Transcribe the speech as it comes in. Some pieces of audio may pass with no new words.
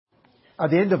At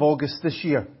the end of August this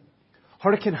year,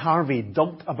 Hurricane Harvey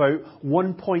dumped about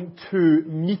 1.2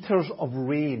 meters of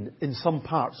rain in some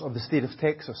parts of the state of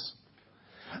Texas.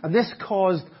 And this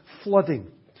caused flooding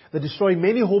that destroyed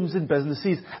many homes and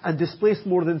businesses and displaced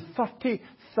more than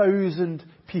 30,000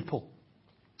 people.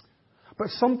 But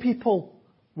some people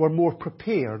were more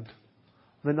prepared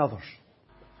than others.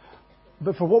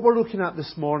 But for what we're looking at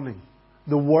this morning,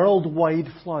 the worldwide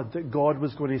flood that God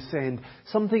was going to send,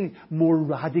 something more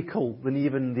radical than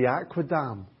even the Aqua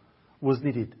Dam was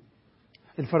needed.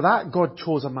 And for that, God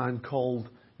chose a man called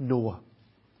Noah.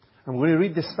 And we're going to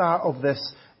read the start of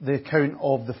this, the account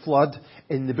of the flood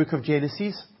in the book of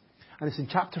Genesis. And it's in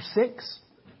chapter 6.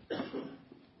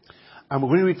 And we're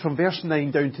going to read from verse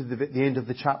 9 down to the end of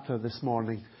the chapter this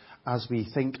morning as we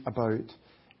think about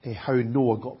how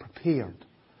Noah got prepared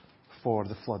for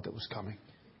the flood that was coming.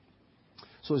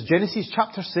 So it's Genesis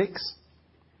chapter 6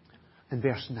 and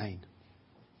verse 9.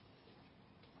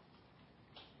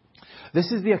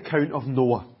 This is the account of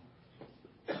Noah.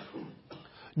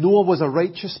 Noah was a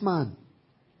righteous man,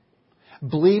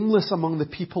 blameless among the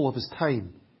people of his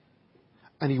time,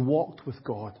 and he walked with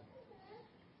God.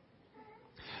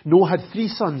 Noah had 3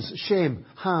 sons, Shem,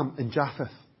 Ham, and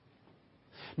Japheth.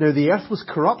 Now the earth was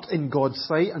corrupt in God's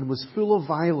sight and was full of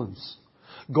violence.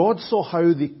 God saw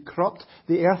how corrupt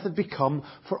the earth had become,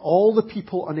 for all the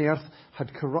people on earth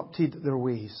had corrupted their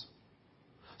ways.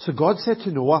 So God said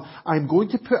to Noah, I am going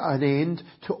to put an end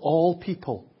to all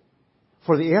people,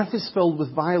 for the earth is filled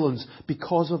with violence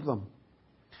because of them.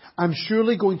 I'm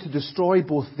surely going to destroy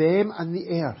both them and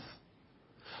the earth.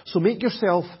 So make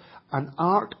yourself an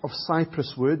ark of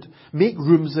cypress wood, make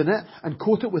rooms in it, and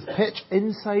coat it with pitch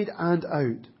inside and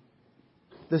out.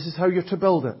 This is how you're to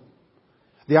build it.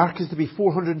 The ark is to be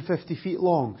 450 feet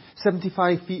long,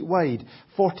 75 feet wide,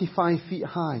 45 feet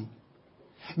high.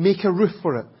 Make a roof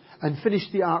for it, and finish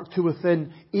the ark to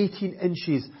within 18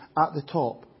 inches at the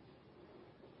top.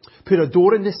 Put a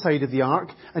door in the side of the ark,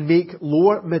 and make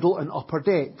lower, middle, and upper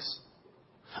decks.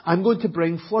 I'm going to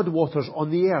bring flood waters on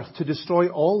the earth to destroy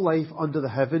all life under the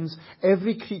heavens,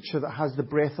 every creature that has the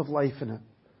breath of life in it.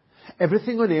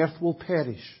 Everything on earth will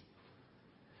perish.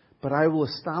 But I will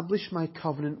establish my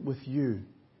covenant with you,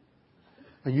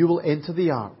 and you will enter the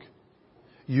ark,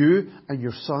 you and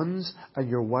your sons and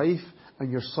your wife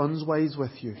and your sons' wives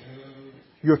with you.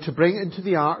 You are to bring into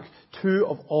the ark 2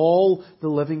 of all the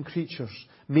living creatures,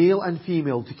 male and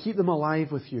female, to keep them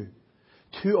alive with you.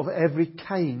 2 of every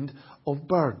kind of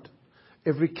bird,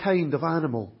 every kind of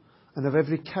animal, and of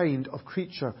every kind of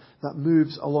creature that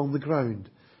moves along the ground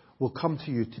will come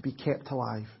to you to be kept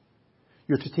alive.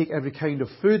 You're to take every kind of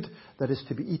food that is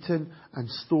to be eaten and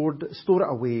store it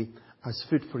away as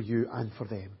food for you and for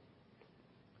them.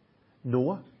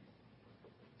 Noah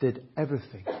did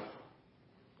everything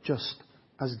just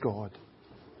as God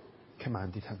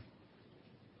commanded him.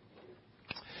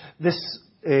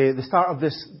 The start of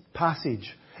this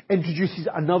passage introduces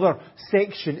another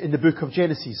section in the book of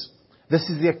Genesis. This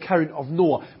is the account of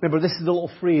Noah. Remember, this is the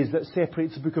little phrase that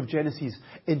separates the book of Genesis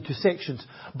into sections.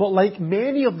 But like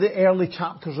many of the early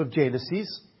chapters of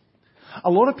Genesis,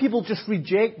 a lot of people just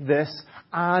reject this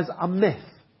as a myth.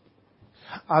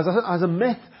 As a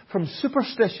myth from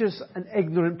superstitious and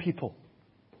ignorant people.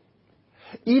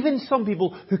 Even some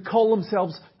people who call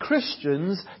themselves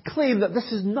Christians claim that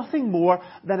this is nothing more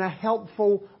than a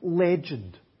helpful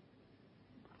legend.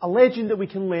 A legend that we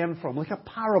can learn from, like a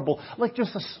parable, like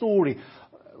just a story,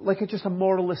 like just a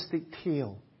moralistic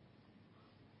tale.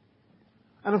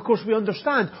 And of course we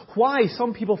understand why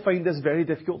some people find this very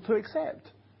difficult to accept,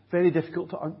 very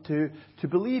difficult to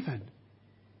believe in.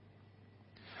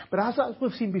 But as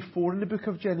we've seen before in the book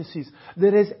of Genesis,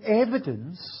 there is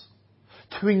evidence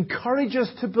to encourage us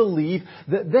to believe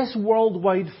that this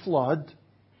worldwide flood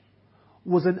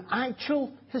was an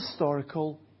actual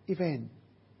historical event.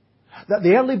 That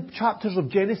the early chapters of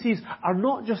Genesis are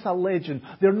not just a legend,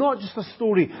 they're not just a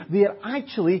story, they are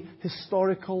actually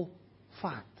historical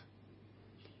fact.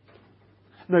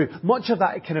 Now, much of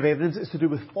that kind of evidence is to do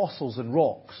with fossils and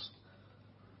rocks.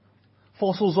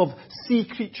 Fossils of sea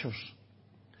creatures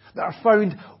that are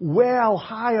found well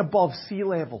high above sea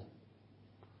level.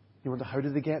 You wonder, how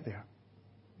did they get there?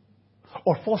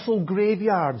 Or fossil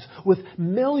graveyards with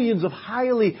millions of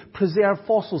highly preserved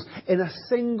fossils in a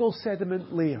single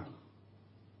sediment layer,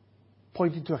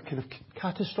 pointing to a kind of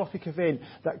catastrophic event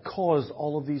that caused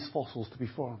all of these fossils to be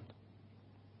formed.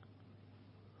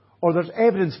 Or there's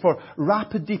evidence for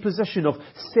rapid deposition of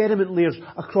sediment layers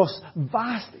across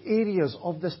vast areas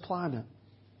of this planet,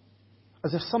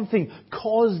 as if something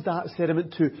caused that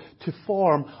sediment to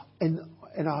form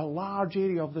in a large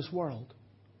area of this world.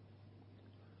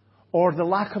 or the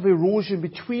lack of erosion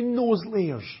between those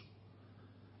layers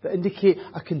that indicate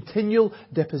a continual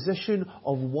deposition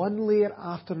of one layer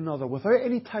after another without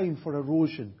any time for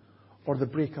erosion or the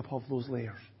breakup of those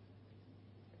layers.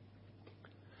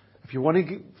 If you want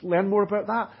to learn more about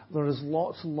that, there is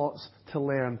lots and lots to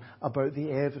learn about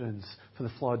the evidence for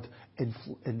the flood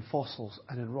in fossils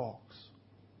and in rocks.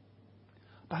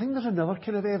 But I think there's another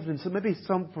kind of evidence that maybe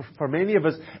for many of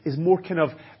us is more kind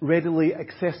of readily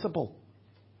accessible.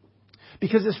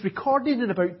 Because it's recorded in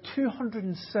about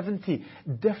 270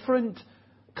 different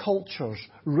cultures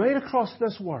right across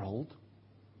this world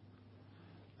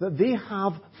that they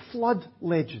have flood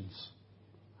legends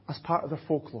as part of their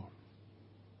folklore.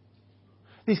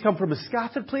 These come from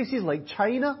scattered places like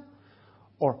China,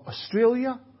 or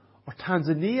Australia, or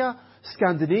Tanzania,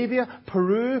 Scandinavia,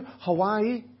 Peru,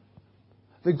 Hawaii.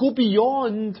 They go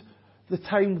beyond the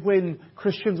time when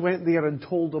Christians went there and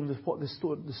told them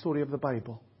the story of the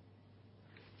Bible.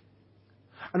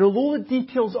 And although the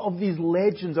details of these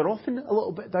legends are often a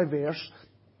little bit diverse,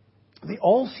 they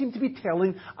all seem to be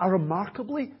telling a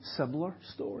remarkably similar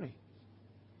story.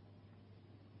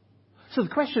 So the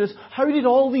question is, how did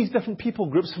all these different people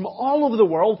groups from all over the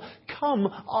world come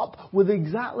up with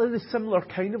exactly the similar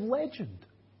kind of legend?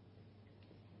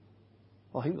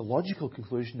 Well, I think the logical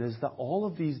conclusion is that all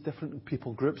of these different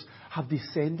people groups have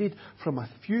descended from a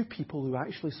few people who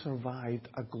actually survived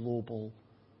a global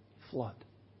flood.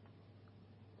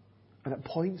 And it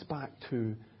points back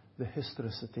to the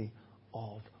historicity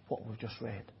of what we've just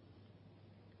read.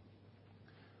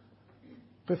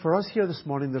 But for us here this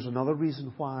morning, there's another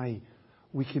reason why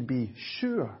we can be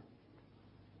sure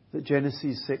that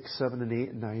Genesis 6, 7 and 8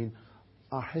 and 9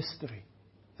 are history.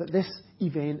 That this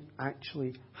event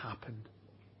actually happened.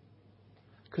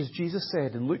 Because Jesus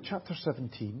said in Luke chapter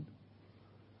 17,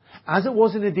 as it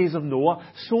was in the days of Noah,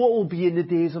 so it will be in the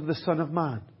days of the Son of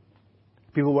Man.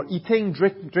 People were eating,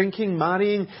 drinking,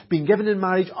 marrying, being given in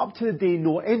marriage up to the day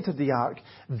Noah entered the ark.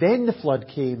 Then the flood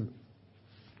came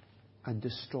and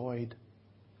destroyed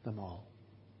them all.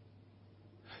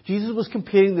 Jesus was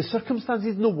comparing the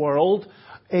circumstances in the world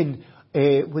when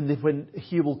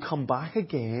He will come back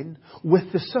again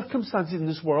with the circumstances in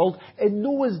this world in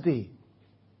Noah's day.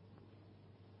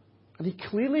 And He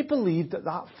clearly believed that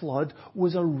that flood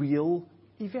was a real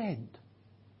event.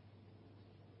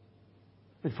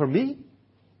 And for me,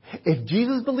 if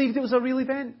Jesus believed it was a real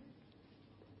event,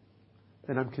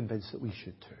 then I'm convinced that we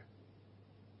should too.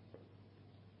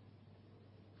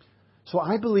 So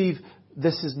I believe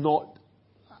this is not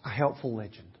a helpful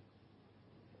legend.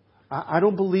 I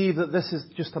don't believe that this is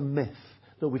just a myth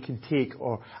that we can take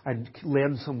and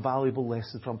learn some valuable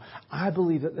lessons from. I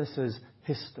believe that this is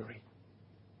history.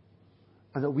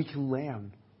 And that we can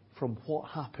learn from what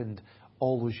happened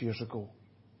all those years ago.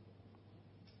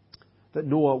 That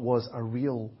Noah was a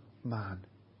real man.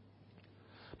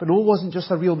 But Noah wasn't just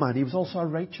a real man, he was also a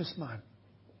righteous man.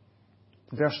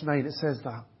 In verse 9 it says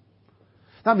that.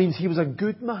 That means he was a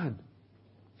good man.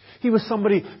 He was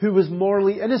somebody who was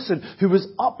morally innocent, who was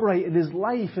upright in his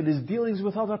life and his dealings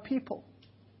with other people.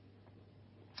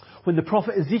 When the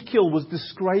prophet Ezekiel was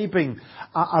describing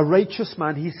a righteous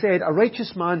man, he said, a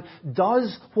righteous man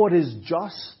does what is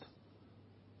just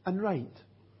and right.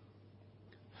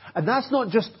 And that's not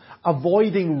just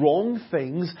avoiding wrong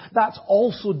things, that's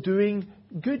also doing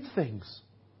good things.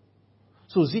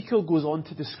 So Ezekiel goes on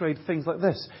to describe things like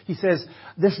this. He says,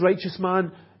 this righteous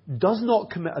man does not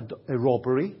commit a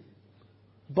robbery,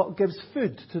 but gives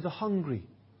food to the hungry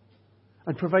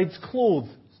and provides clothes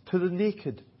to the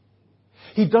naked.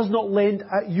 He does not lend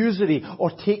at usury or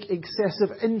take excessive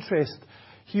interest.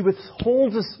 He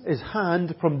withholds his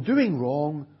hand from doing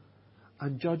wrong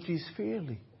and judges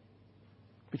fairly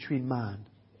between man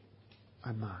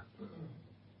and man.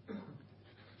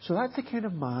 So that's the kind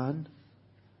of man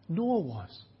Noah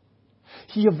was.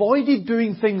 He avoided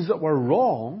doing things that were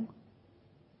wrong,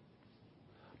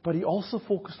 but he also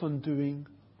focused on doing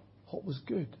what was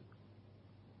good.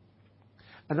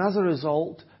 And as a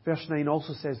result, verse 9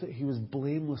 also says that he was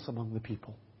blameless among the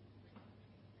people.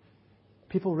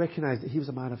 People recognized that he was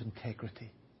a man of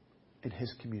integrity in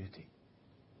his community.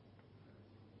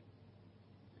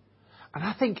 And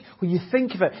I think when you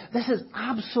think of it, this is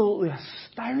absolutely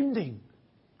astounding,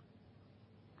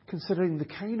 considering the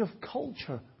kind of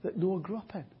culture that Noah grew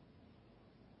up in.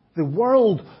 The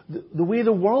world, the way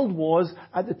the world was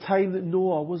at the time that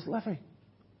Noah was living.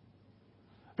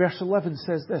 Verse 11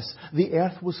 says this, the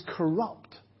earth was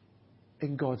corrupt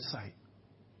in God's sight.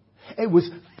 It was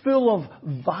full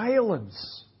of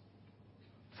violence,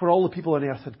 for all the people on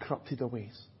earth had corrupted their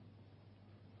ways.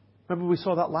 Remember we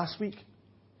saw that last week?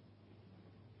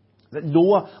 That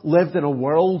Noah lived in a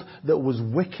world that was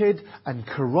wicked and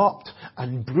corrupt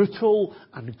and brutal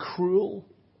and cruel.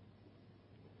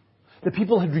 The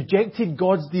people had rejected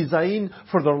God's design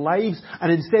for their lives,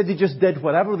 and instead they just did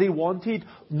whatever they wanted,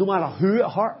 no matter who it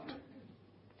hurt.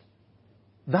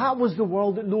 That was the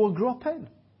world that Noah grew up in.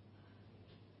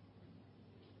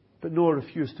 But Noah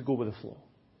refused to go with the flow.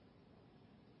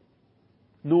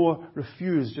 Noah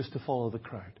refused just to follow the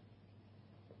crowd.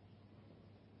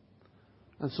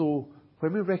 And so,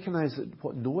 when we recognize that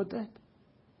what Noah did,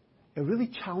 it really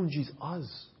challenges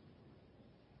us.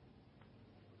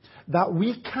 That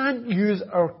we can't use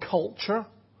our culture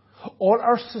or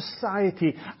our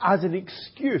society as an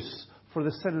excuse for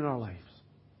the sin in our lives.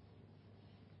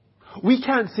 We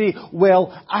can't say,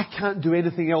 well, I can't do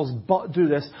anything else but do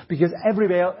this because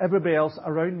everybody else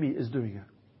around me is doing it.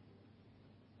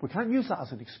 We can't use that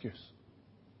as an excuse.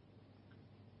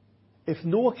 If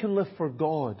Noah can live for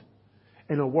God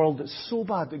in a world that's so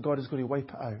bad that God is going to wipe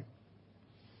it out,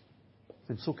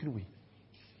 then so can we.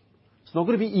 It's not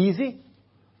going to be easy.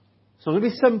 It's not going to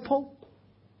be simple.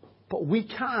 But we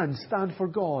can stand for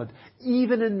God,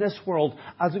 even in this world,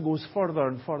 as it goes further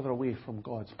and further away from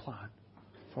God's plan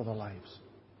for their lives.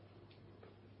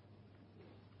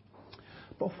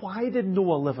 But why did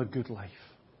Noah live a good life?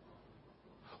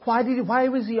 Why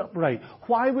was he upright?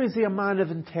 Why was he a man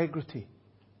of integrity?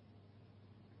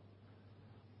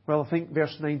 Well, I think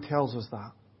verse 9 tells us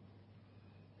that.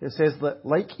 It says that,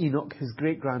 like Enoch, his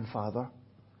great-grandfather,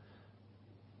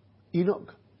 Noah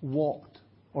walked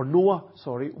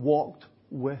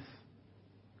with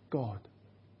God.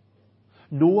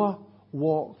 Noah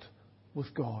walked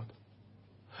with God.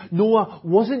 Noah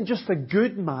wasn't just a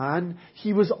good man,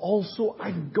 he was also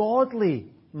a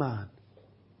godly man.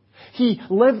 He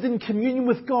lived in communion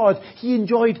with God. He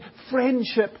enjoyed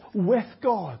friendship with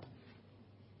God.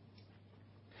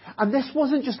 And this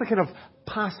wasn't just a kind of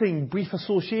passing brief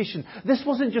association. This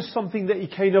wasn't just something that he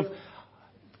kind of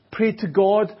prayed to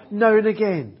God now and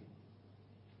again.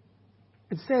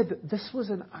 Instead, this was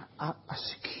a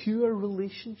secure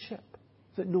relationship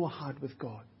that Noah had with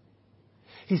God.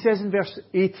 He says in verse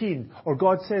 18, or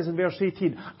God says in verse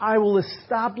 18, I will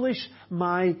establish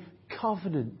my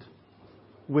covenant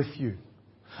with you.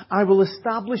 I will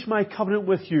establish my covenant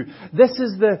with you. This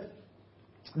is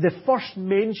the first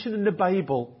mention in the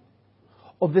Bible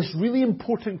of this really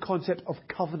important concept of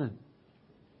covenant.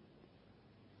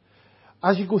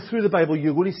 As you go through the Bible,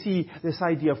 you're going to see this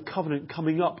idea of covenant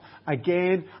coming up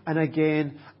again and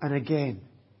again and again.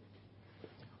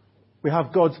 We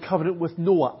have God's covenant with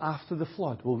Noah after the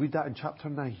flood. We'll read that in chapter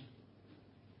 9.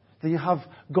 Then you have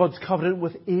God's covenant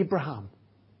with Abraham.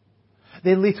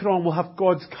 Then later on we'll have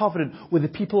God's covenant with the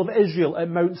people of Israel at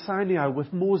Mount Sinai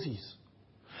with Moses.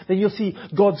 Then you'll see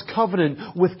God's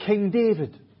covenant with King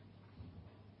David.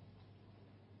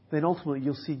 Then ultimately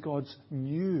you'll see God's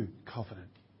new covenant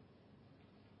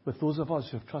with those of us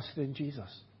who have trusted in Jesus.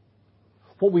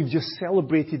 What we've just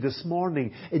celebrated this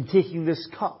morning in taking this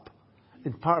cup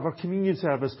in part of our communion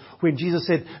service, when Jesus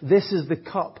said, this is the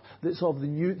cup that's of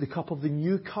the cup of the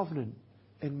new covenant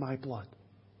in my blood.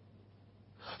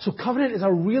 So covenant is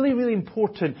a really, really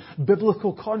important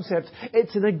biblical concept.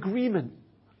 It's an agreement,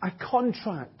 a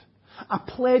contract, a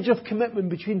pledge of commitment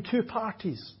between two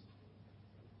parties.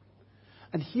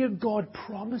 And here God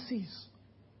promises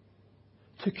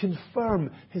to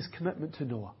confirm his commitment to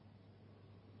Noah.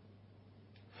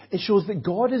 It shows that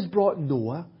God has brought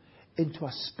Noah into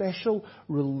a special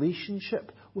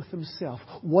relationship with himself.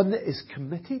 One that is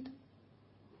committed,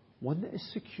 one that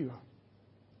is secure.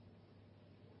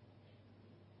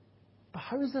 But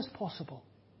how is this possible?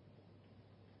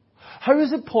 How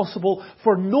is it possible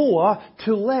for Noah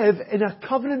to live in a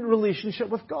covenant relationship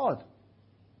with God?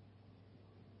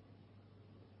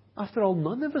 After all,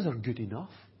 none of us are good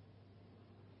enough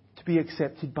to be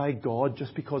accepted by God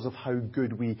just because of how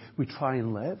good we try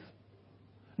and live.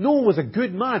 Noah was a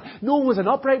good man. Noah was an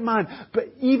upright man.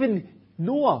 But even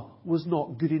Noah was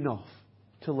not good enough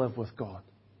to live with God.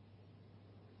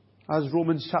 As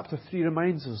Romans chapter 3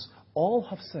 reminds us, all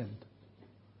have sinned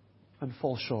and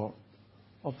fall short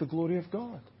of the glory of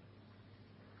God.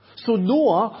 So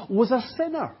Noah was a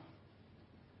sinner.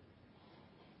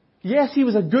 Yes, he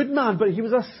was a good man, but he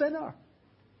was a sinner.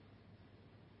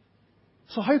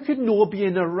 So how could Noah be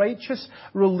in a righteous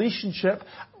relationship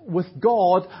with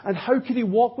God, and how could he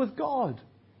walk with God?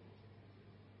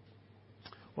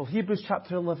 Well, Hebrews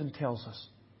chapter 11 tells us.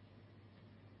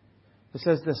 It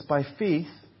says this,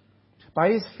 by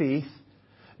his faith,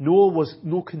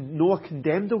 Noah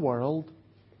condemned the world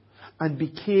and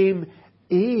became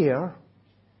heir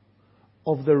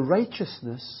of the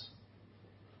righteousness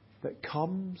that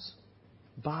comes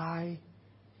by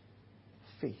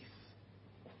faith.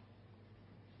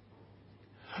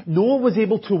 Noah was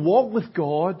able to walk with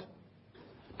God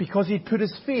because he put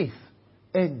his faith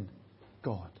in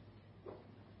God.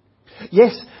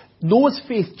 Yes, Noah's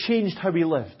faith changed how he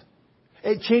lived.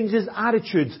 It changed his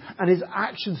attitudes and his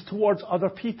actions towards other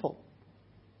people.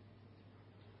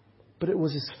 But it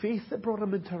was his faith that brought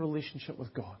him into a relationship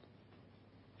with God.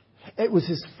 It was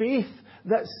his faith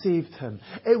that saved him.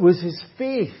 It was his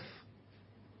faith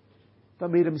that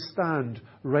made him stand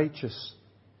righteous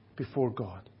before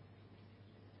God.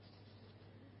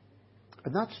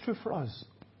 And that's true for us.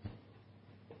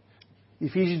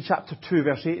 Ephesians chapter 2,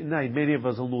 verse 8 and 9. Many of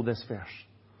us will know this verse.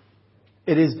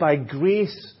 It is by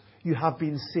grace you have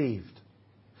been saved,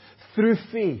 through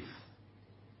faith.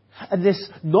 And this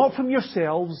not from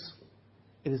yourselves,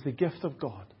 it is the gift of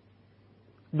God,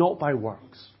 not by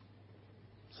works,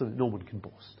 so that no one can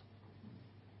boast.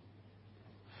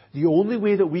 The only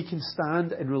way that we can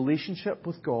stand in relationship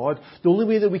with God, the only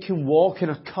way that we can walk in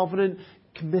a covenant,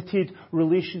 committed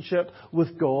relationship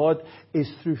with God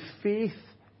is through faith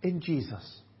in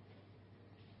Jesus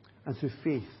and through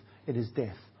faith in His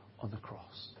death on the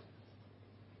cross.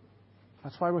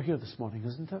 That's why we're here this morning,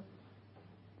 isn't it?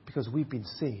 Because we've been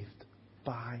saved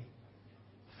by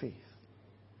faith.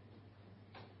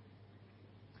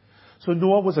 So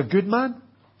Noah was a good man,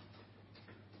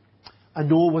 and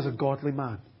Noah was a godly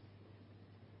man.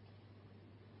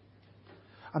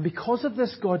 And because of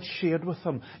this, God shared with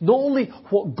him not only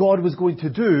what God was going to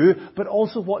do, but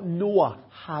also what Noah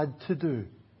had to do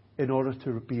in order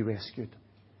to be rescued.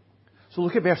 So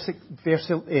look at verse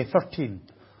 13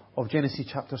 of Genesis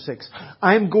chapter 6.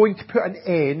 I am going to put an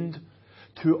end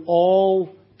to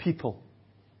all people.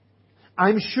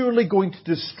 I'm surely going to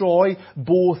destroy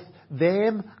both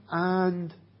them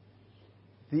and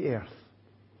the earth.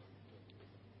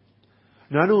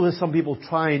 Now I know that some people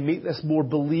try and make this more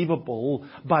believable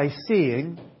by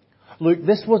saying, look,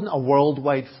 this wasn't a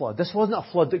worldwide flood. This wasn't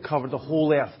a flood that covered the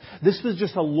whole earth. This was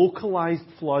just a localized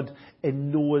flood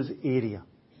in Noah's area.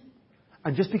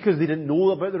 And just because they didn't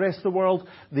know about the rest of the world,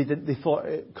 they thought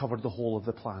it covered the whole of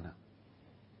the planet.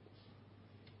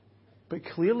 But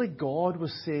clearly God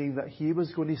was saying that He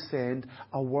was going to send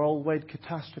a worldwide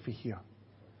catastrophe here.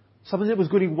 Something that was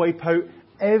going to wipe out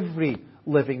every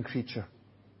living creature.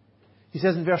 He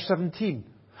says in verse 17,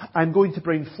 I'm going to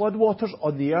bring floodwaters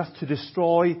on the earth to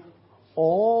destroy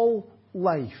all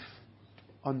life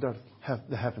under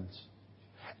the heavens.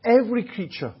 Every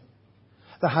creature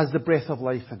that has the breath of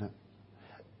life in it.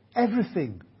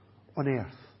 Everything on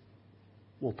earth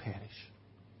will perish.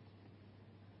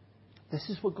 This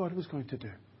is what God was going to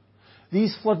do.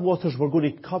 These floodwaters were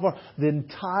going to cover the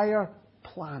entire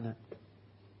planet.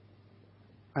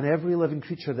 And every living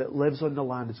creature that lives on the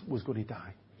land was going to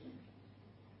die.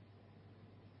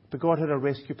 But God had a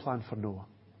rescue plan for Noah.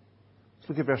 Let's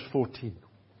look at verse 14.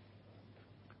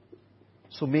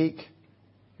 So make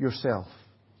yourself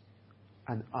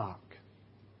an ark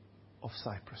of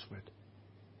cypress wood.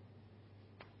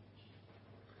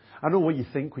 I don't know what you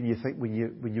think when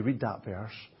you read that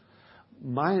verse.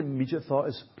 My immediate thought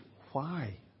is,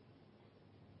 why?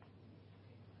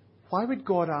 Why would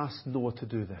God ask Noah to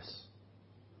do this?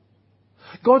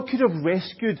 God could have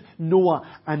rescued Noah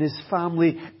and his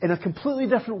family in a completely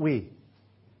different way,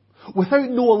 without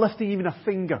Noah lifting even a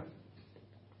finger.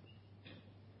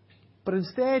 But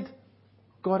instead,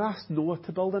 God asked Noah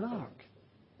to build an ark.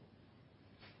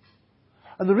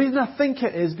 And the reason I think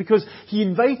it is because He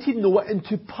invited Noah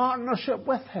into partnership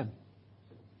with Him.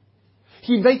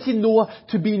 He invited Noah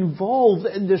to be involved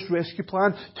in this rescue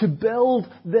plan, to build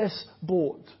this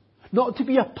boat. Not to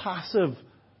be a passive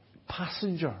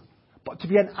passenger, but to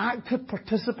be an active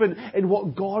participant in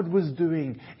what God was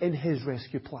doing in His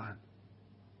rescue plan.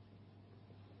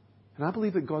 And I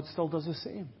believe that God still does the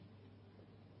same.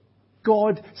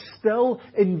 God still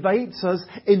invites us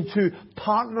into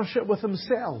partnership with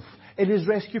Himself in His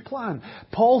rescue plan.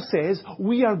 Paul says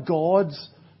we are God's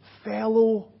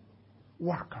fellow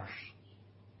workers.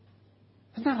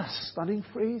 Isn't that a stunning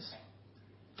phrase?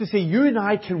 To say you and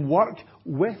I can work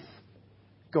with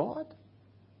God?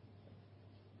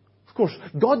 Of course,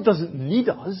 God doesn't need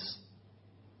us.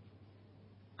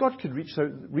 God could reach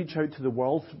out to the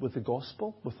world with the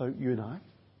gospel without you and I.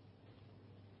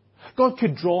 God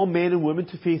could draw men and women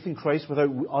to faith in Christ without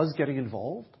us getting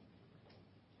involved.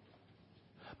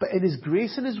 But in His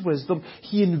grace and His wisdom,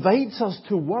 He invites us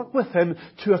to work with Him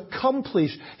to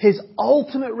accomplish His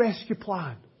ultimate rescue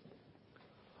plan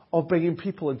of bringing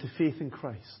people into faith in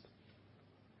Christ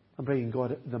and bringing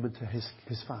them into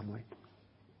His family.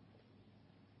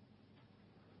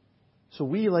 So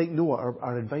we, like Noah,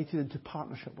 are invited into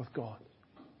partnership with God.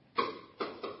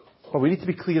 But we need to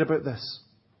be clear about this.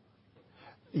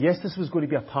 Yes, this was going to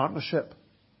be a partnership,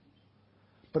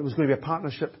 but it was going to be a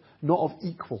partnership not of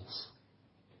equals,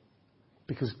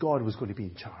 because God was going to be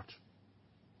in charge.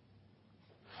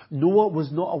 Noah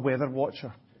was not a weather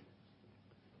watcher.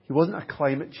 He wasn't a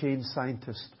climate change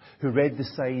scientist who read the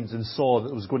signs and saw that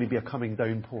there was going to be a coming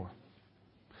downpour.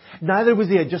 Neither was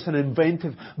he just an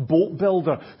inventive boat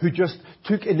builder who just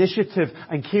took initiative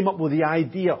and came up with the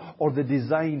idea or the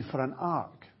design for an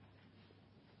ark.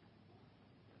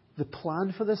 The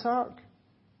plan for this ark,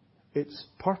 its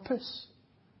purpose,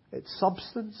 its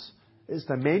substance, its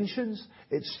dimensions,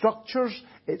 its structures,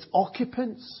 its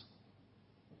occupants,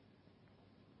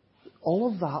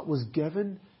 all of that was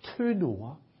given to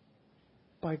Noah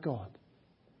by God.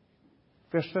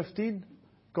 Verse 15,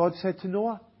 God said to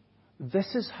Noah,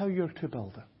 this is how you're to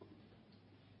build it.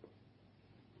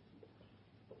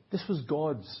 This was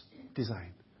God's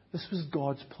design. This was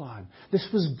God's plan. This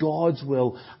was God's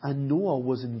will. And Noah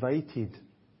was invited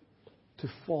to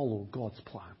follow God's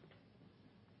plan.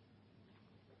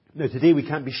 Now today we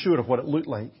can't be sure of what it looked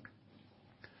like.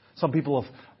 Some people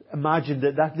have imagined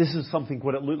that this is something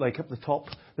what it looked like up the top,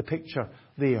 the picture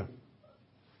there.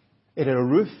 It had a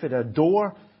roof, it had a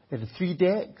door, it had 3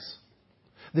 decks.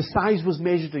 The size was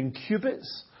measured in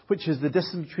cubits, which is the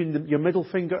distance between your middle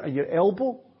finger and your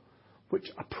elbow, which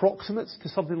approximates to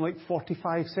something like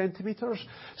 45 centimetres.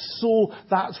 So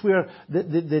that's where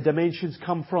the dimensions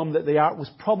come from, that the ark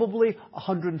was probably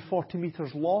 140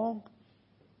 metres long,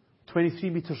 23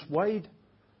 metres wide,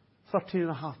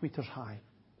 13.5 metres high.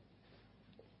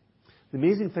 The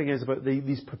amazing thing is about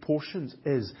these proportions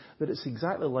is that it's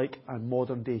exactly like a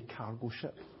modern day cargo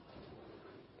ship.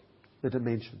 The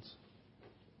dimensions.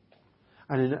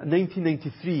 And in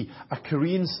 1993, a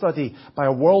Korean study by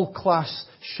a world-class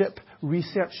ship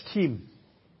research team,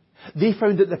 they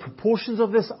found that the proportions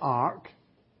of this ark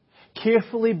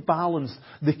carefully balanced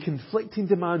the conflicting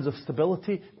demands of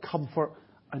stability, comfort,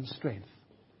 and strength.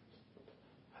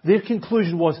 Their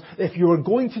conclusion was, if you were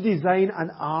going to design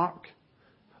an ark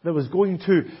that was going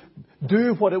to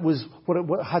do what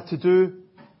it had to do,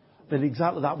 then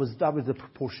exactly that was the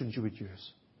proportions you would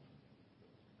use.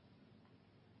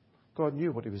 God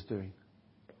knew what he was doing.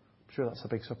 I'm sure that's a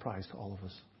big surprise to all of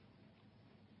us.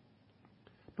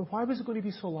 But why was it going to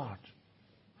be so large?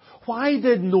 Why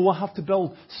did Noah have to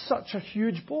build such a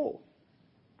huge boat?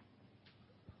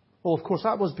 Well, of course,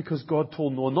 that was because God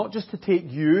told Noah not just to take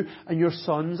you and your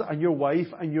sons and your wife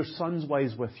and your sons'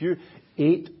 wives with you,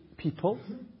 8 people.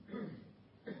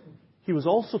 He was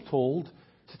also told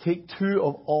to take 2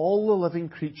 of all the living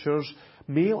creatures,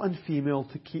 male and female,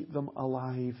 to keep them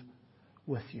alive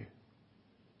with you.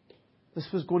 This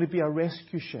was going to be a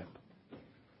rescue ship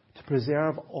to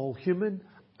preserve all human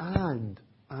and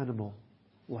animal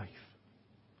life.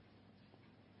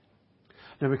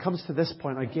 Now, when it comes to this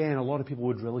point, again, a lot of people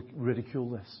would really ridicule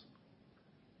this.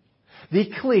 They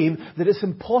claim that it's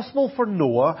impossible for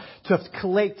Noah to have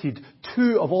collected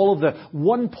 2 of all of the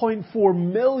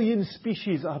 1.4 million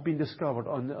species that have been discovered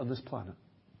on this planet.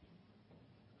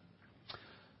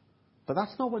 But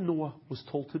that's not what Noah was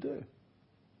told to do,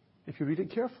 if you read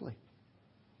it carefully.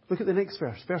 Look at the next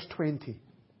verse, verse 20.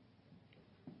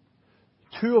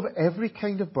 2 of every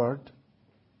kind of bird,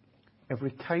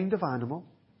 every kind of animal,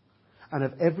 and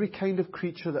of every kind of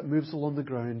creature that moves along the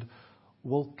ground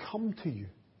will come to you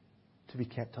to be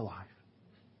kept alive.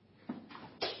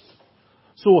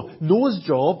 So Noah's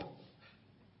job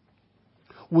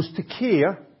was to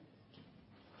care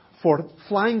for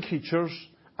flying creatures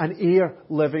and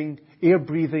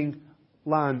air-breathing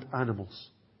land animals.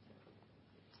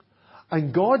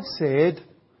 And God said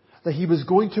that he was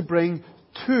going to bring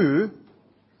 2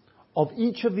 of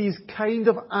each of these kind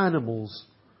of animals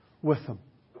with him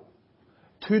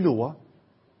to Noah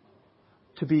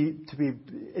to be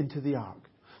into the ark.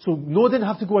 So Noah didn't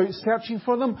have to go out searching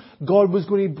for them. God was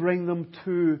going to bring them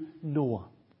to Noah.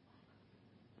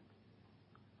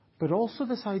 But also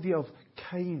this idea of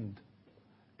kind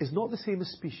is not the same as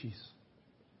species.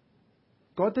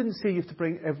 God didn't say you have to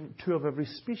bring 2 of every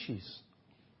species,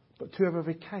 but 2 of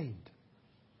every kind.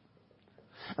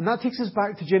 And that takes us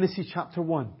back to Genesis chapter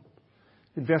 1.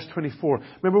 In verse 24.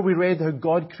 Remember we read how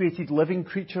God created living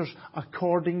creatures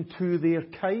according to their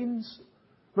kinds?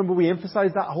 Remember we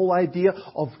emphasized that whole idea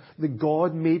of that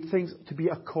God made things to be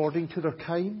according to their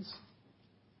kinds?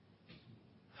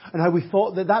 And how we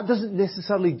thought that doesn't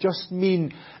necessarily just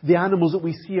mean the animals that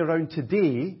we see around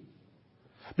today,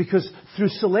 because through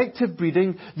selective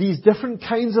breeding, these different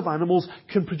kinds of animals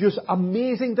can produce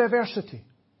amazing diversity.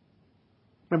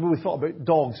 Remember we thought about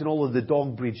dogs and all of the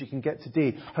dog breeds you can get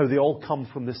today, how they all come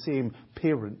from the same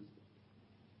parent.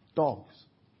 Dogs.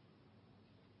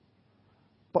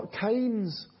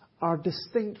 kinds are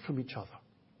distinct from each other.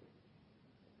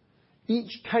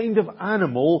 Each kind of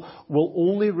animal will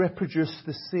only reproduce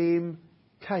the same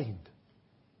kind.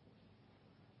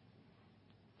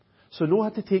 So Noah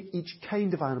had to take each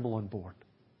kind of animal on board.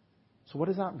 So what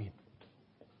does that mean?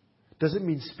 Does it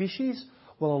mean species?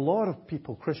 Well, a lot of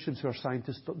people, Christians who are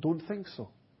scientists, don't think so.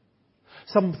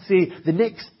 Some say the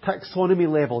next taxonomy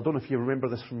level, I don't know if you remember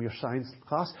this from your science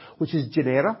class, which is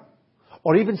genera.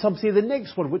 Or even some say the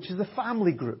next one, which is the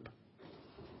family group.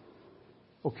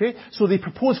 Okay? So they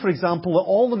propose, for example, that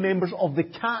all the members of the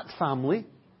cat family,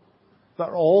 that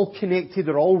are all connected,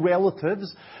 they're all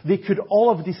relatives, they could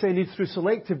all have descended through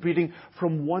selective breeding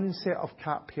from one set of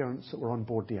cat parents that were on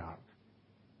board the ark.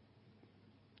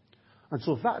 And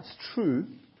so if that's true,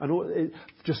 I know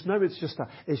just now it's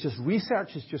just research,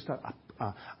 it's just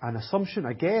an assumption,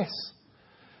 I guess.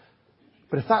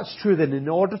 But if that's true, then in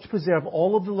order to preserve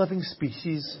all of the living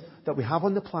species that we have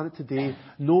on the planet today,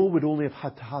 Noah would only have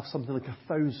had to have something like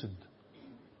 1,000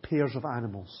 pairs of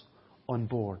animals on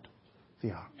board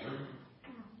the ark.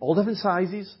 All different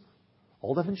sizes,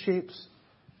 all different shapes,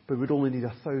 but we'd only need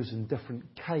 1,000 different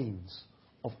kinds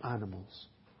of animals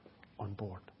on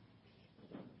board.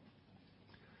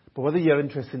 But whether you're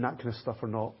interested in that kind of stuff or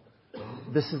not,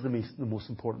 this is the most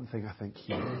important thing, I think,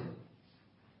 here.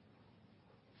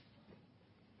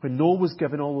 When Noah was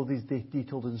given all of these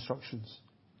detailed instructions,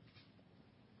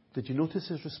 did you notice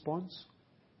his response?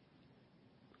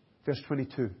 Verse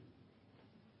 22.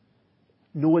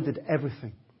 Noah did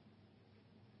everything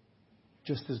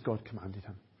just as God commanded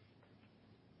him.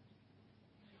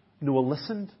 Noah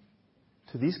listened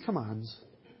to these commands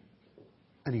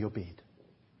and he obeyed.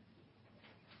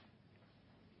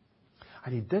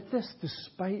 And he did this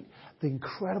despite the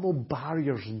incredible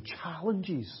barriers and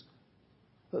challenges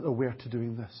that there were to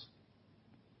doing this.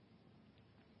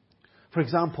 For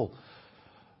example,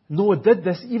 Noah did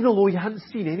this even though he hadn't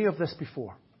seen any of this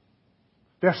before.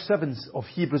 Verse 7 of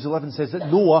Hebrews 11 says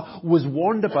that Noah was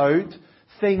warned about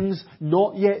things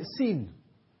not yet seen.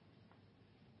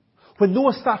 When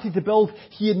Noah started to build,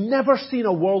 he had never seen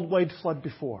a worldwide flood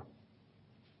before.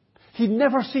 He'd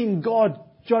never seen God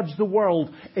judge the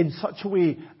world in such a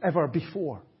way ever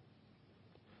before.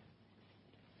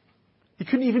 He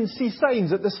couldn't even see signs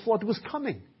that this flood was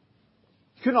coming.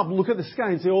 He couldn't look at the sky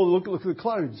and say, oh, look at the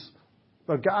clouds.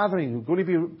 They're gathering. There's going to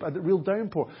be a real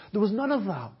downpour. There was none of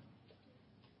that.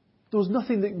 There was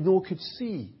nothing that Noah could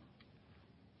see.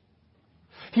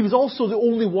 He was also the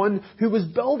only one who was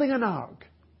building an ark.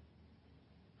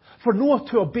 For Noah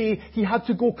to obey, he had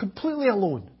to go completely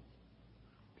alone.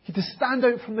 He had to stand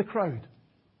out from the crowd.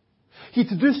 He had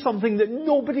to do something that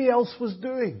nobody else was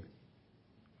doing.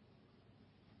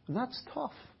 And that's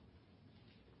tough.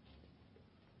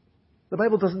 The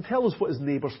Bible doesn't tell us what his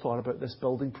neighbours thought about this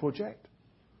building project.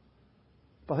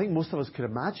 But I think most of us could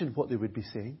imagine what they would be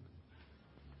saying.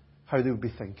 How they would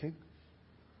be thinking.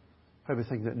 How they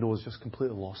think that Noah's just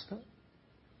completely lost it.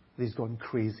 That he's gone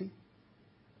crazy.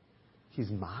 He's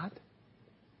mad.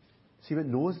 See what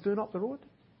Noah's doing up the road?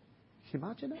 Can you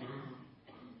imagine it?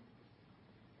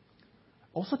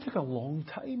 Also took a long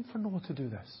time for Noah to do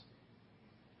this.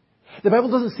 The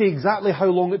Bible doesn't say exactly how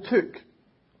long it took.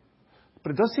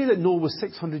 But it does say that Noah was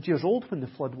 600 years old when the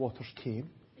flood waters came.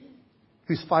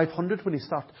 He was 500 when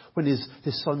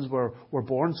his sons were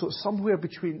born. So it's somewhere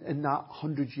between in that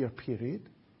 100-year period.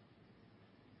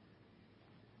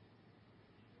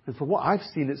 And from what I've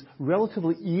seen, it's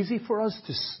relatively easy for us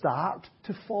to start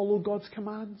to follow God's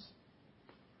commands.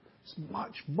 It's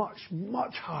much, much,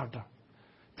 much harder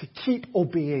to keep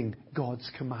obeying God's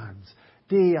commands.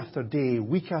 Day after day,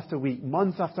 week after week,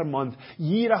 month after month,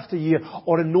 year after year,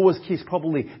 or in Noah's case,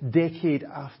 probably decade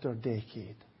after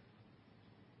decade.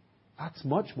 That's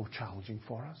much more challenging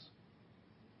for us.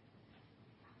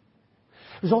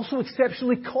 It was also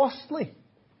exceptionally costly.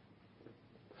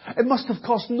 It must have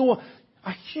cost Noah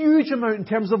a huge amount in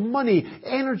terms of money,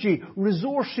 energy,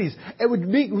 resources. It would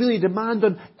make really demand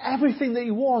on everything that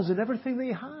he was and everything that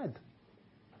he had.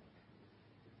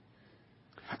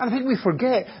 And I think we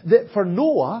forget that for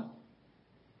Noah,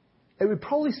 it would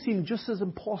probably seem just as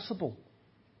impossible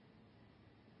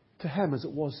to him as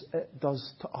it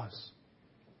does to us.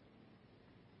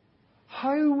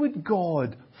 How would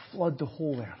God flood the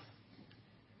whole earth?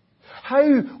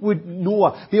 How would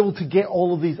Noah be able to get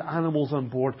all of these animals on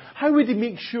board? How would he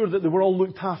make sure that they were all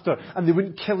looked after and they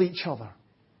wouldn't kill each other?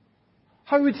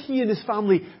 How would he and his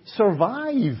family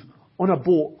survive on a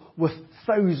boat with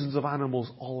thousands of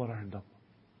animals all around them?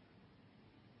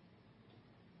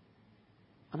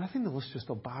 And I think the list just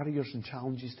of barriers and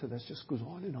challenges to this just goes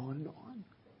on and on and on.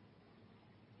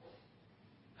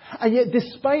 And yet,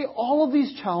 despite all of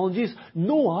these challenges,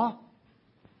 Noah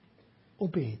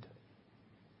obeyed.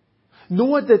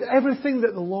 Noah did everything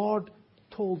that the Lord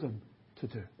told him to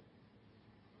do.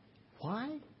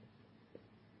 Why?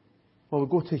 Well,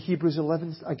 we'll go to Hebrews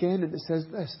 11 again, and it says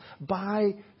this: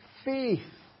 by faith.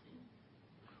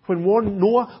 When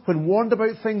warned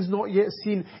about things not yet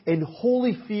seen, in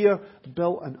holy fear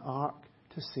built an ark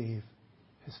to save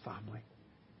his family.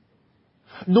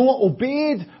 Noah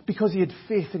obeyed because he had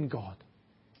faith in God.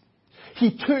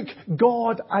 He took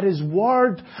God at His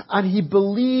word, and he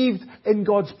believed in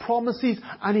God's promises,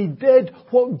 and he did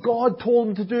what God told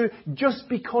him to do just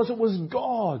because it was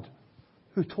God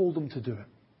who told him to do it.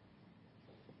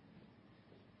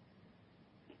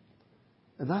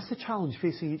 And that's the challenge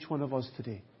facing each one of us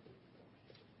today.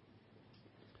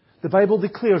 The Bible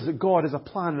declares that God has a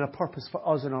plan and a purpose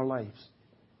for us in our lives.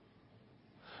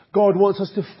 God wants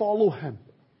us to follow Him.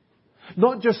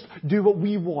 Not just do what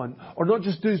we want, or not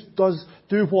just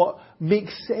do what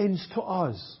makes sense to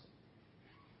us.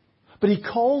 But He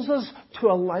calls us to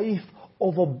a life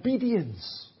of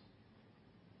obedience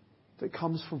that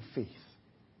comes from faith.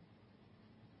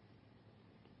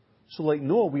 So like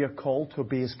Noah, we are called to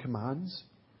obey His commands,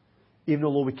 even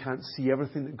though we can't see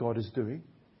everything that God is doing.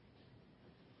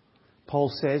 Paul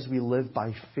says we live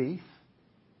by faith,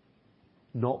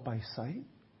 not by sight.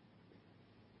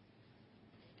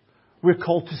 We're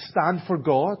called to stand for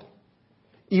God,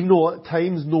 even though at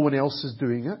times no one else is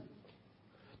doing it.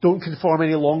 Don't conform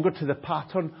any longer to the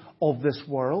pattern of this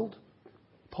world.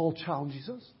 Paul challenges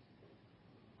us.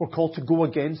 We're called to go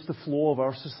against the flow of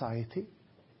our society.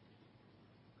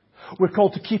 We're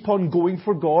called to keep on going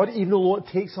for God, even though it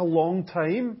takes a long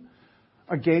time.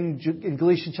 Again, in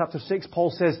Galatians chapter 6,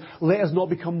 Paul says, let us not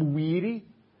become weary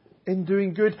in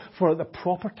doing good, for at the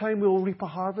proper time we will reap a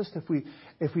harvest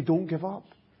if we don't give up.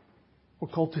 We're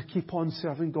called to keep on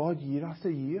serving God year after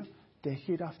year,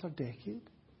 decade after decade.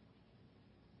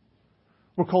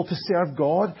 We're called to serve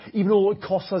God, even though it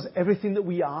costs us everything that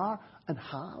we are and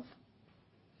have.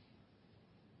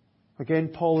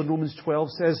 Again, Paul in Romans 12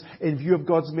 says, in view of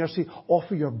God's mercy,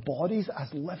 offer your bodies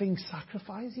as living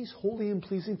sacrifices, holy and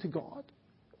pleasing to God.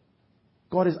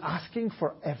 God is asking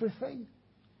for everything.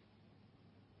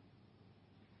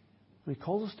 And He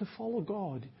calls us to follow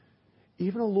God,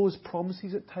 even though His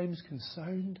promises at times can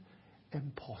sound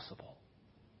impossible.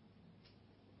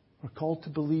 We're called to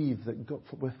believe that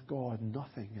with God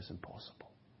nothing is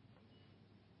impossible.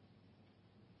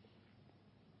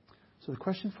 So the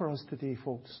question for us today,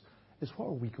 folks, is what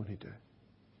are we going to do?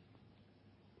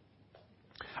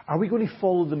 Are we going to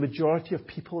follow the majority of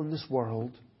people in this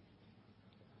world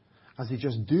as they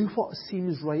just do what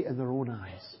seems right in their own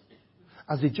eyes?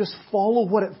 As they just follow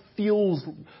what it feels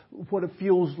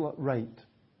right?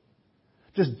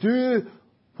 Just do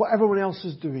what everyone else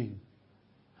is doing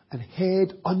and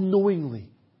head unknowingly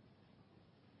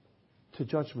to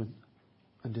judgment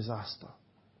and disaster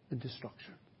and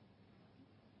destruction?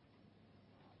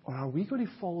 Or are we going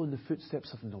to follow in the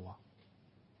footsteps of Noah?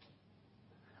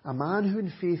 A man who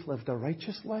in faith lived a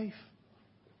righteous life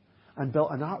and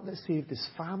built an ark that saved his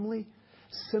family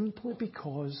simply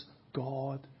because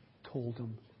God told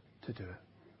him to do it.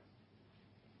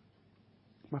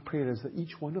 My prayer is that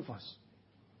each one of us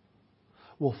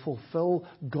will fulfill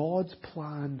God's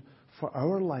plan for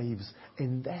our lives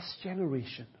in this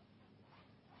generation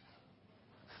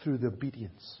through the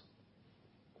obedience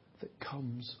that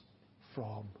comes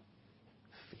from